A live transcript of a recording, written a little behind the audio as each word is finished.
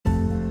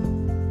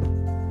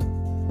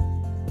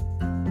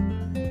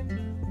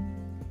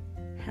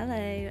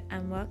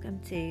and welcome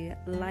to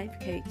Life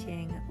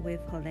Coaching with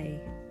Holly,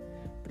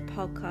 the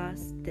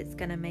podcast that's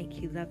going to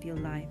make you love your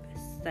life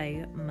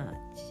so much.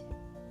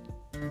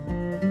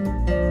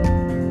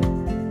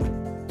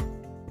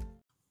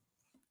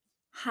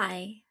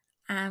 Hi,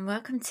 and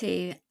welcome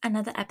to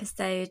another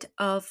episode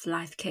of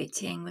Life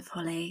Coaching with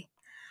Holly.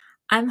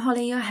 I'm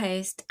Holly, your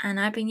host, and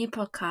I bring you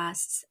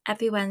podcasts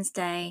every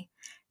Wednesday,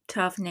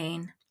 12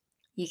 noon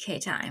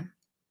UK time.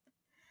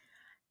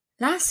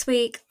 Last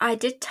week, I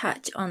did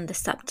touch on the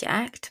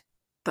subject,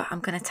 but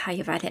I'm going to tell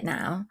you about it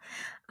now,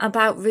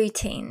 about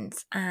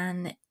routines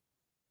and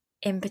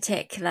in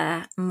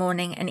particular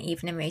morning and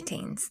evening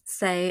routines.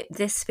 So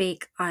this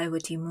week I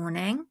would do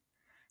morning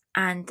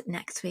and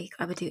next week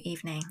I would do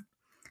evening.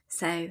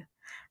 So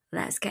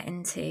let's get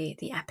into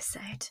the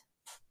episode.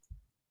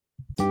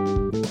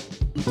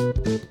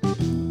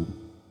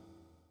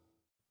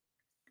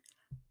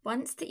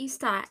 Once that you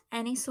start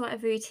any sort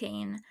of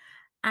routine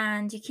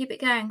and you keep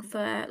it going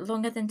for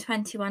longer than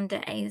 21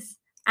 days,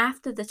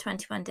 after the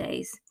 21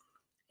 days,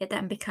 it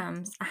then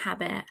becomes a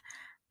habit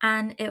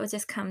and it will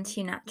just come to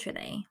you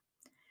naturally.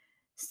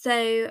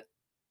 So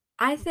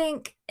I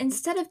think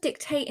instead of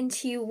dictating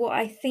to you what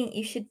I think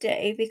you should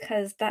do,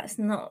 because that's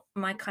not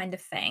my kind of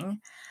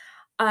thing,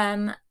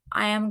 I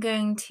am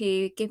going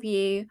to give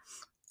you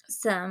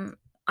some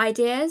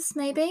ideas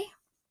maybe.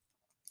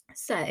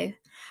 So,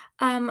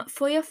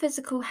 for your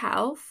physical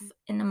health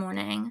in the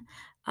morning,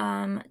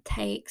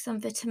 take some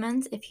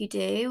vitamins if you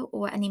do,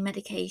 or any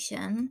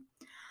medication.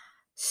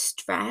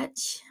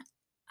 Stretch.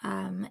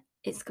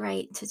 It's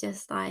great to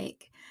just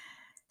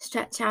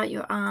stretch out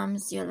your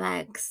arms, your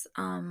legs,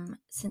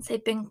 since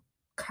they've been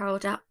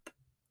curled up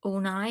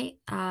all night,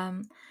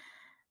 and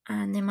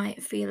they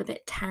might feel a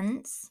bit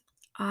tense.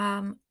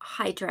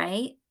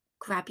 Hydrate.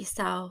 Grab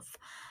yourself.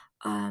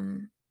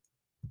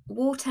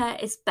 Water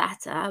is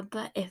better,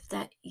 but if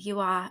that you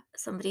are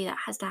somebody that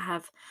has to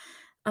have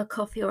a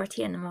coffee or a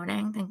tea in the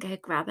morning, then go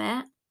grab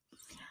it.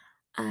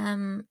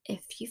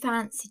 If you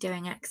fancy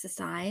doing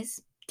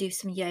exercise, do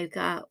some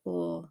yoga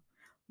or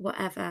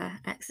whatever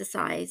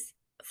exercise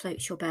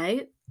floats your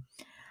boat,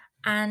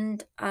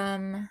 and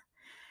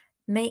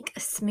make a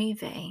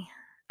smoothie.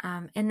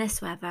 In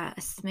this weather,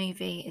 a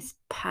smoothie is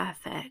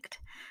perfect,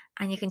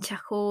 and you can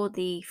chuck all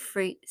the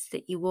fruits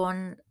that you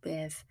want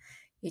with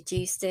your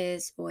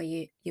juices or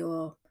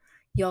your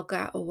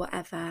yogurt or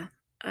whatever,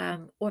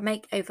 or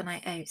make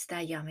overnight oats.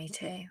 They're yummy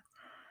too.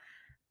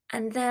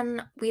 And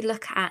then we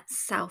look at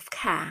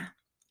self-care.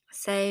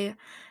 So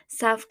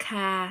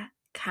self-care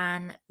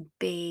can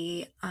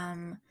be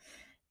going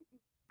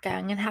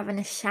and having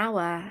a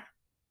shower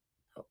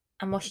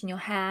and washing your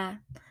hair,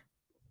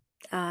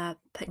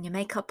 putting your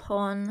makeup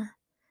on,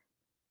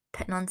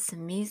 putting on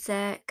some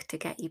music to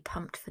get you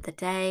pumped for the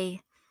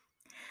day,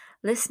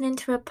 listening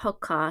to a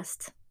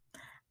podcast.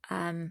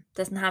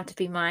 Doesn't have to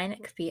be mine,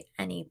 it could be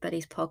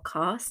anybody's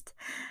podcast.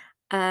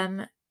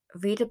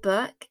 Read a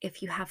book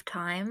if you have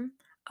time,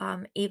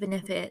 even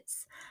if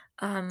it's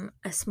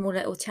a small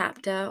little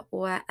chapter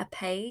or a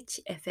page,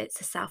 if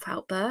it's a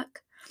self-help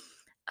book.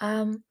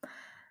 And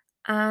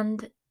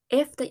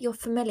if that you're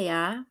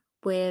familiar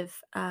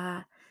with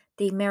the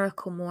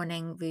Miracle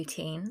Morning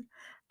routine,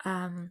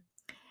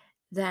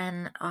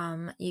 then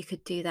you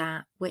could do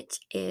that, which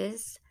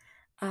is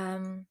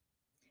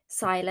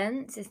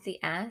silence is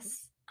the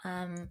S,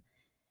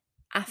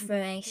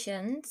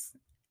 affirmations,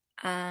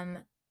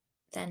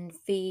 then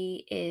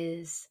V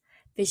is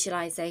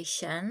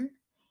visualization,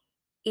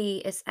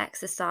 E is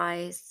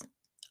exercise,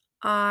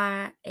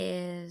 R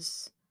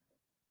is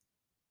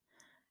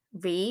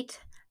read,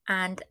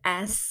 and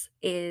S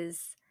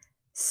is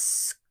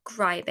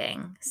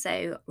scribing,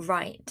 so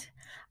write.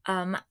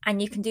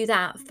 And you can do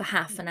that for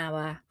half an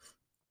hour.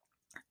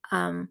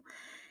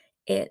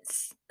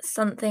 It's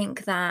something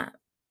that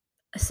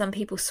some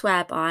people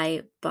swear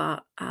by,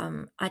 but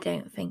I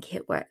don't think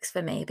it works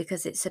for me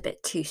because it's a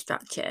bit too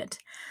structured.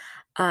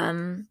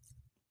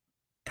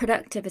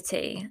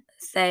 Productivity.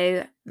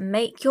 So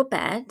make your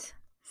bed.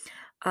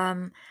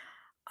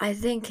 I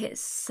think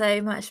it's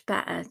so much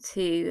better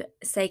to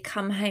say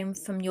come home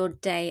from your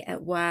day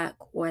at work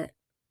or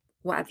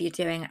whatever you're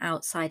doing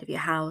outside of your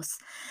house,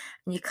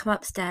 and you come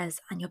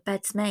upstairs and your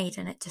bed's made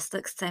and it just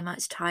looks so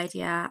much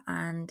tidier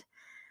and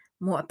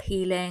more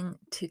appealing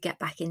to get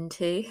back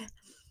into.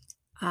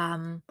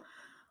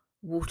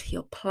 Water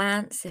your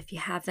plants if you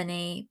have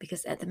any,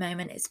 because at the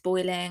moment it's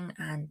boiling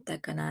and they're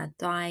gonna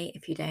die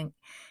if you don't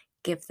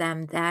give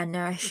them their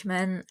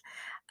nourishment.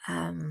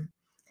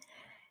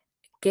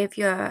 Give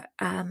your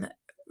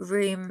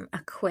room a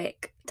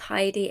quick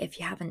tidy if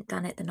you haven't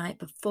done it the night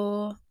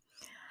before.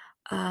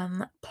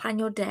 Plan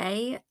your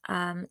day,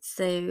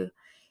 so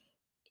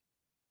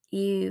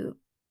you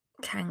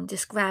can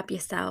just grab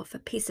yourself a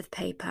piece of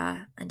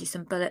paper and do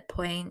some bullet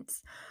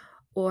points,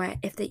 or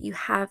if that you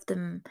have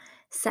them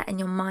set in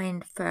your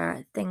mind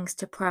for things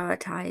to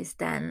prioritize,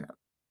 then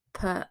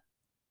put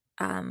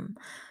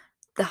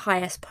the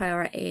highest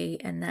priority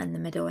and then the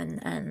middle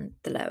and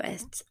the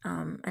lowest,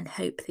 and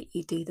hope that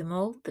you do them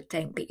all, but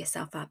don't beat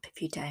yourself up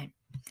if you don't.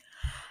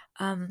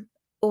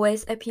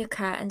 Always open your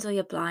curtains or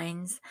your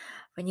blinds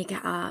when you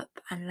get up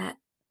and let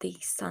the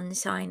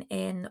sunshine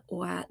in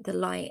or the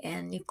light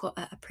in. You've got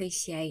to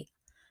appreciate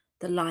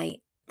the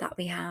light that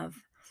we have.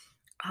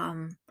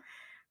 Um,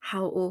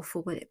 how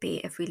awful would it be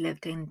if we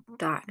lived in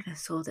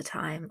darkness all the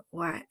time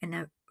or in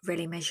a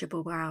really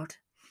miserable world?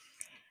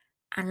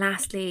 And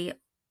lastly,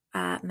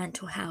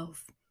 mental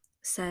health.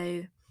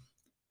 So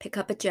pick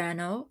up a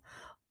journal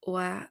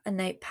or a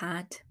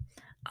notepad,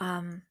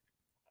 um,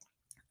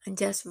 and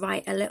just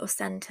write a little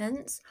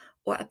sentence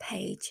or a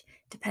page,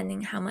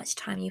 depending how much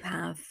time you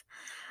have.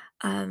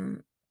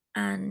 Um,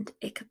 and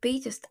it could be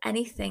just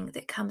anything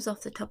that comes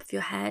off the top of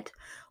your head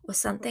or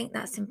something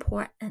that's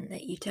important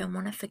that you don't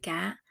want to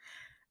forget,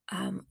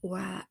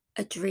 or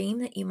a dream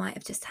that you might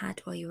have just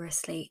had while you were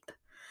asleep.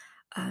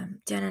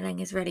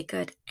 Journaling is really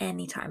good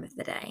any time of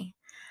the day.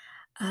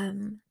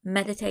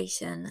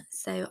 Meditation.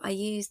 So I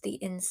use the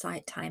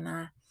Insight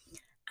Timer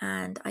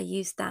and I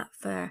use that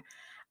for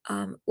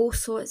all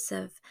sorts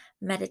of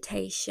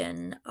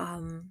meditation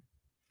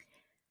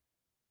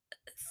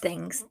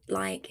things.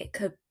 Like it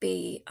could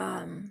be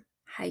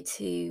how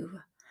to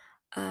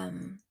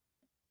um,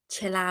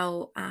 chill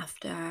out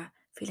after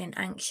feeling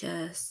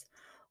anxious,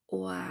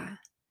 or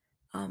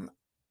um,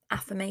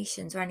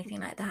 affirmations or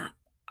anything like that.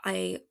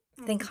 I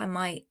think I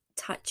might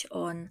touch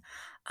on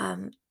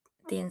um,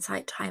 the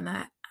Insight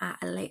Timer at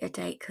a later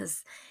date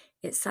because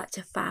it's such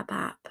a fab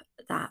app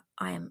that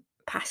I am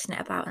passionate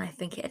about and I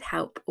think it'd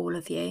help all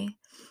of you.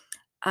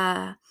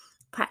 Uh,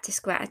 Practice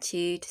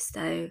gratitude.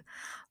 So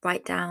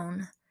write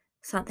down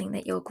something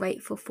that you're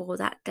grateful for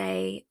that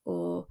day,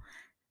 or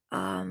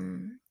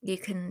you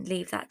can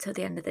leave that till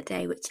the end of the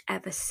day,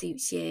 whichever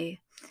suits you.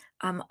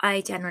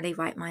 I generally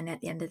write mine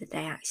at the end of the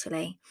day,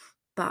 actually,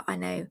 but I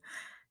know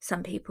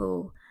some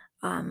people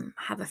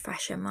have a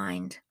fresher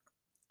mind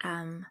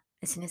as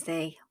soon as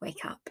they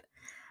wake up.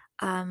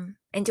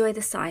 Enjoy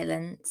the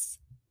silence.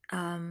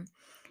 Um,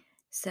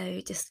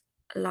 so just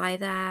lie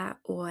there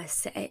or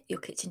sit at your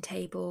kitchen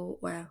table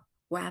or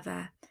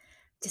wherever.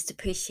 Just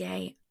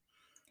appreciate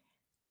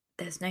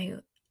there's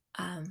no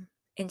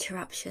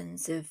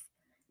interruptions of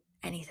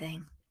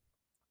anything.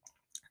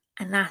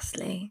 And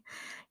lastly,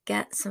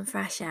 get some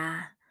fresh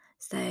air.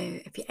 So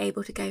if you're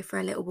able to go for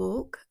a little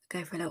walk,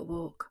 go for a little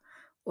walk.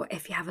 Or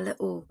if you have a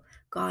little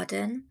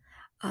garden,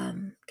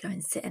 go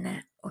and sit in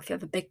it. Or if you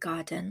have a big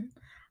garden,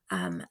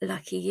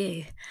 lucky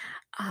you.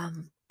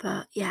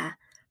 But yeah,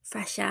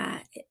 fresh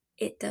air,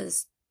 it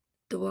does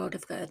the world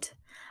of good,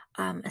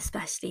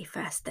 especially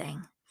first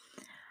thing.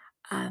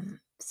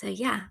 So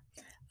yeah,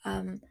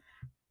 um,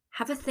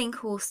 have a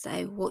think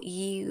also what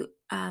you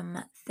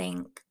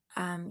think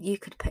you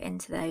could put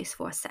into those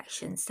 4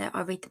 sections. So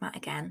I'll read them out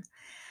again: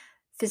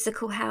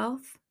 physical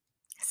health,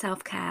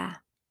 self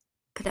care,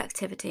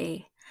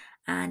 productivity,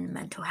 and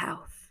mental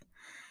health.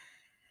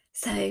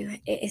 So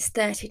it is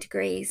 30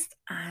 degrees,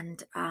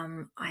 and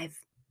I've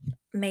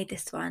made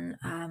this one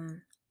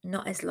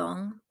not as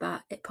long,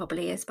 but it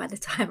probably is by the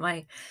time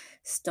I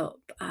stop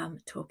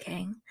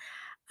talking.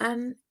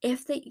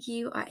 If that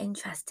you are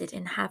interested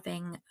in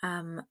having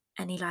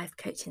any life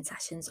coaching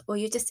sessions, or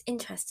you're just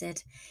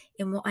interested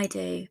in what I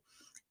do,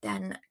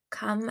 then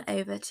come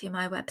over to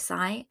my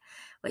website,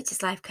 which is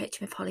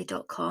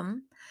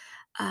lifecoachingwithholly.com.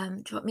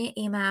 Drop me an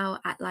email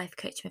at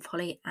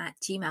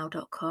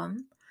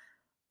lifecoachingwithholly@gmail.com,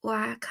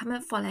 or come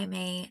and follow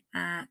me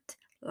at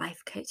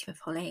Life Coaching with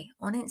Holly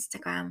on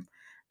Instagram,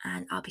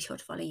 and I'll be sure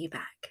to follow you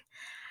back.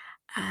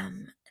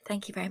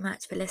 Thank you very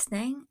much for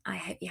listening. I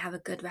hope you have a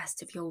good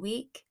rest of your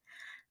week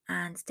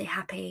and stay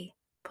happy,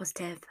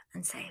 positive,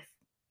 and safe.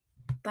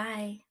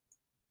 Bye.